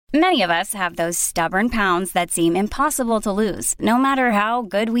Many of us have those stubborn pounds that seem impossible to lose, no matter how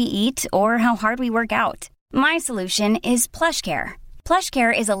good we eat or how hard we work out. My solution is PlushCare.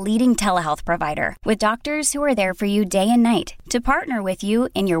 PlushCare is a leading telehealth provider with doctors who are there for you day and night to partner with you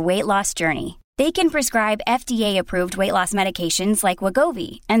in your weight loss journey. They can prescribe FDA-approved weight loss medications like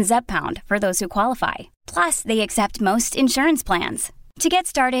Wegovy and Zepbound for those who qualify. Plus, they accept most insurance plans. To get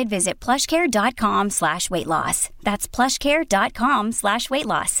started, visit plushcare.com/weightloss. That's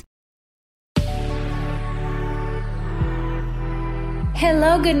plushcare.com/weightloss.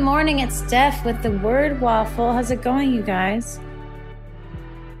 Hello, good morning. It's Steph with the Word Waffle. How's it going, you guys?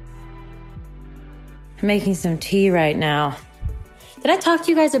 I'm making some tea right now. Did I talk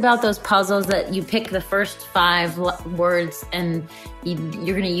to you guys about those puzzles that you pick the first 5 words and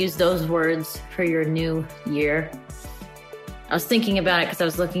you're going to use those words for your new year? I was thinking about it because I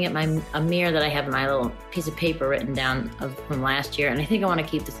was looking at a mirror that I have my little piece of paper written down from last year, and I think I want to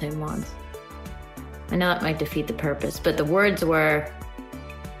keep the same ones. I know that might defeat the purpose, but the words were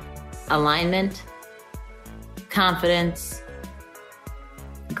alignment, confidence,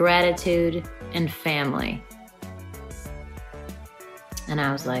 gratitude, and family. And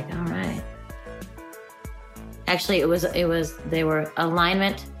I was like, all right. Actually, they were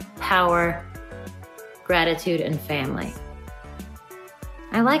alignment, power, gratitude, and family.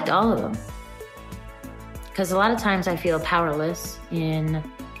 I liked all of them because a lot of times I feel powerless in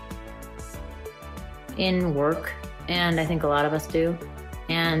work, and I think a lot of us do,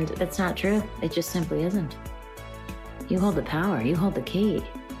 and that's not true. It just simply isn't. You hold the power. You hold the key.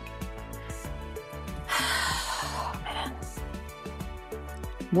 Oh, man.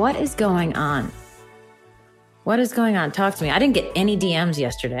 What is going on? What is going on? Talk to me. I didn't get any DMs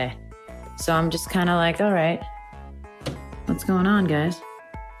yesterday, so I'm just kind of like, all right, what's going on, guys?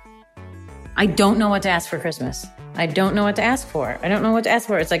 I don't know what to ask for Christmas. I don't know what to ask for.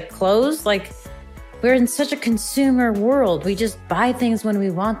 It's like clothes. Like, we're in such a consumer world. We just buy things when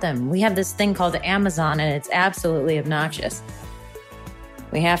we want them. We have this thing called Amazon, and it's absolutely obnoxious.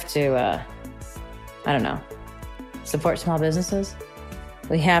 We have to, support small businesses.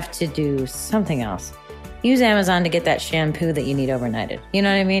 We have to do something else. Use Amazon to get that shampoo that you need overnighted. You know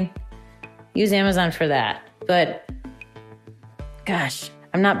what I mean? Use Amazon for that. But, gosh,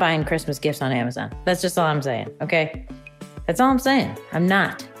 I'm not buying Christmas gifts on Amazon. That's just all I'm saying, okay? That's all I'm saying. I'm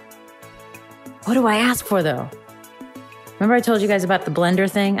not. What do I ask for, though? Remember I told you guys about the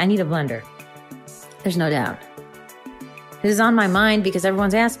blender thing? I need a blender. There's no doubt. This is on my mind because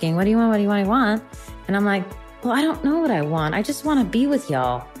everyone's asking, what do you want? What do you want? And I'm like, well, I don't know what I want. I just want to be with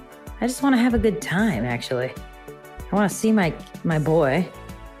y'all. I just want to have a good time, actually. I want to see my boy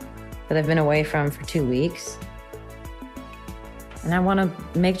that I've been away from for 2 weeks. And I want to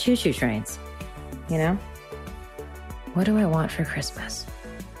make choo-choo trains, you know? What do I want for Christmas?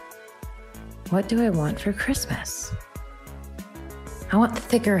 What do I want for Christmas? I want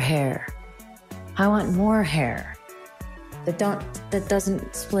thicker hair. I want more hair that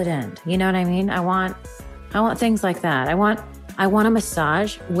doesn't split end. You know what I mean? I want things like that. I want a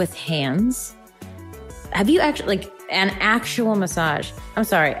massage with hands. Have you actually, like, an actual massage? I'm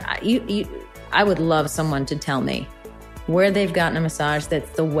sorry. I would love someone to tell me where they've gotten a massage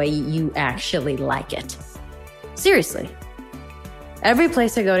that's the way you actually like it. Seriously. Every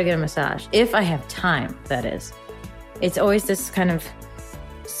place I go to get a massage, if I have time, that is, it's always this kind of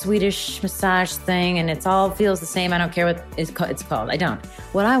Swedish massage thing, and it all feels the same. I don't care what it's called. I don't.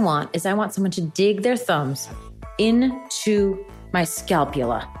 What I want is someone to dig their thumbs into my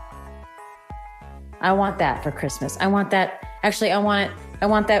scapula. I want that for Christmas. I want that. Actually, I want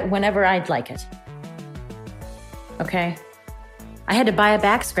that whenever I'd like it. Okay? I had to buy a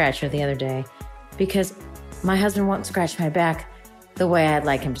back scratcher the other day because my husband won't scratch my back the way I'd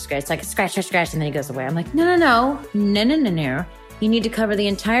like him to scratch. It's like scratch, and then he goes away. I'm like, no. You need to cover the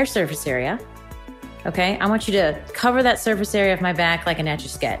entire surface area. Okay? I want you to cover that surface area of my back like an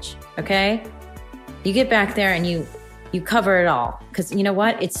Etch-a-Sketch. Okay? You get back there and you cover it all. Because you know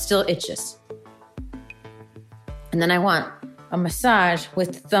what? It still itches. And then I want a massage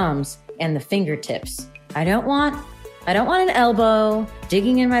with the thumbs and the fingertips. I don't want an elbow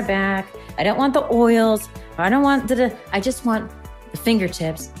digging in my back. I don't want the oils. I just want the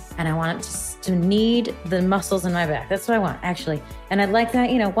fingertips, and I want it to knead the muscles in my back. That's what I want, actually. And I'd like that,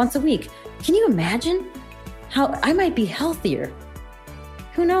 once a week. Can you imagine how I might be healthier?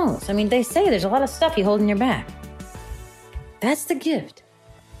 Who knows? I mean, they say there's a lot of stuff you hold in your back. That's the gift.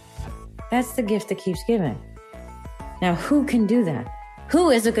 That's the gift that keeps giving. Now, who can do that?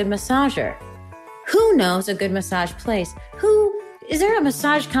 Who is a good massager? Who knows a good massage place? Is there a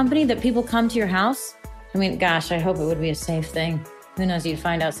massage company that people come to your house? I mean, gosh, I hope it would be a safe thing. Who knows, you'd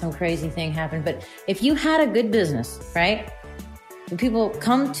find out some crazy thing happened. But if you had a good business, right? And people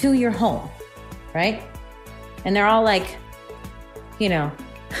come to your home, right? And they're all like, you know,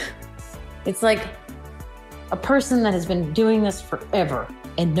 it's like a person that has been doing this forever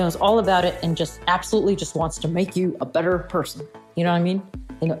and knows all about it and just absolutely just wants to make you a better person. You know what I mean?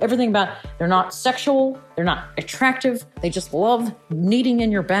 They know everything about it. They're not sexual. They're not attractive. They just love kneading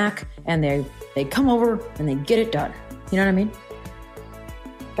in your back, and they come over and they get it done. You know what I mean?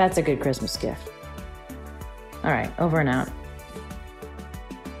 That's a good Christmas gift. All right, over and out.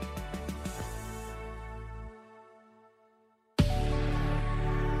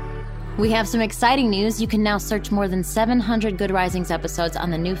 We have some exciting news. You can now search more than 700 Good Risings episodes on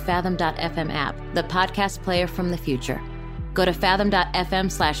the new Fathom.fm app, the podcast player from the future. Go to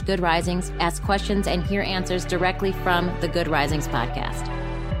fathom.fm/Good Risings, ask questions, and hear answers directly from the Good Risings podcast.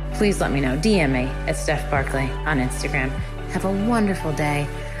 Please let me know. DM me at Steph Barkley on Instagram. Have a wonderful day.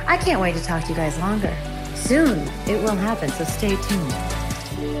 I can't wait to talk to you guys longer. Soon it will happen, so stay tuned.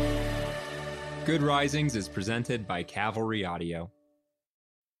 Good Risings is presented by Cavalry Audio.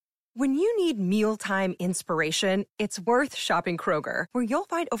 When you need mealtime inspiration, it's worth shopping Kroger, where you'll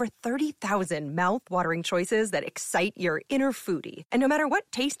find over 30,000 mouth-watering choices that excite your inner foodie. And no matter what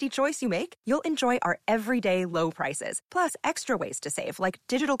tasty choice you make, you'll enjoy our everyday low prices, plus extra ways to save, like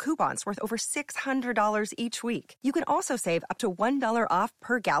digital coupons worth over $600 each week. You can also save up to $1 off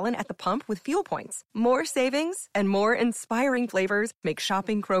per gallon at the pump with fuel points. More savings and more inspiring flavors make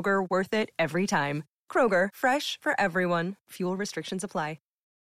shopping Kroger worth it every time. Kroger, fresh for everyone. Fuel restrictions apply.